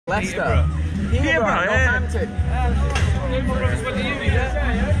Leicester. Peterborough, Northampton.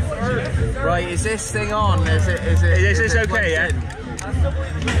 Right, is this thing on? Is this okay, yeah? I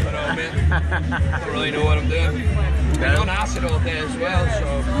don't really know what I'm doing. I've been on acid all day as well, so...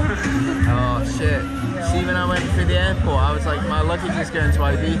 Oh shit. See, when I went through the airport, I was like, my luggage is going to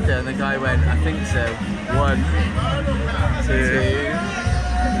Ibiza, and the guy went, I think so. 1, 2,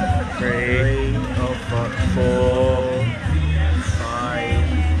 3, oh fuck, 4,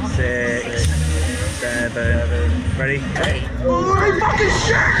 5, 6, 7. Ready? 8. Holy fucking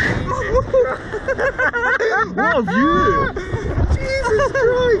shit! What have you? Jesus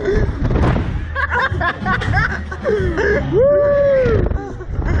Christ!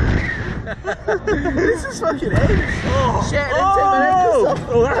 This is fucking ace. Oh, shit, I didn't take my necklace off.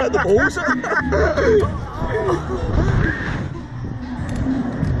 Oh, that hurt the balls.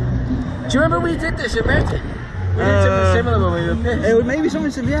 Do you remember we did this at Reading? We did something similar when we were pissed. It was maybe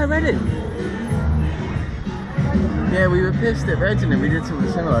something similar, yeah, Reading. Yeah, we were pissed at Reading and we did something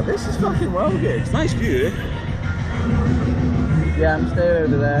similar. This is fucking well good. It's nice view. Yeah, I'm staying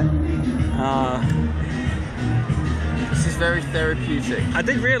over there. This is very therapeutic. I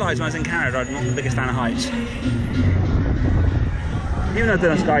did realise when I was in Canada I'm not the biggest fan of heights. Even though I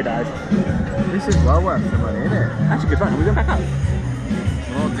did a skydive. This is well worth the money, isn't it? Actually good fun. Are we going back up?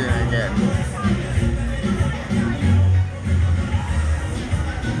 We're not doing it again.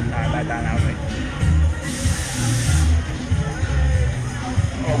 Alright, back down now, mate.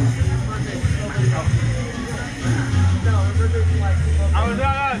 How was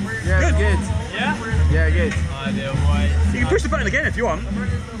that? Yeah, good. Yeah? Yeah, good. I do, boy. You can push the button again if you want.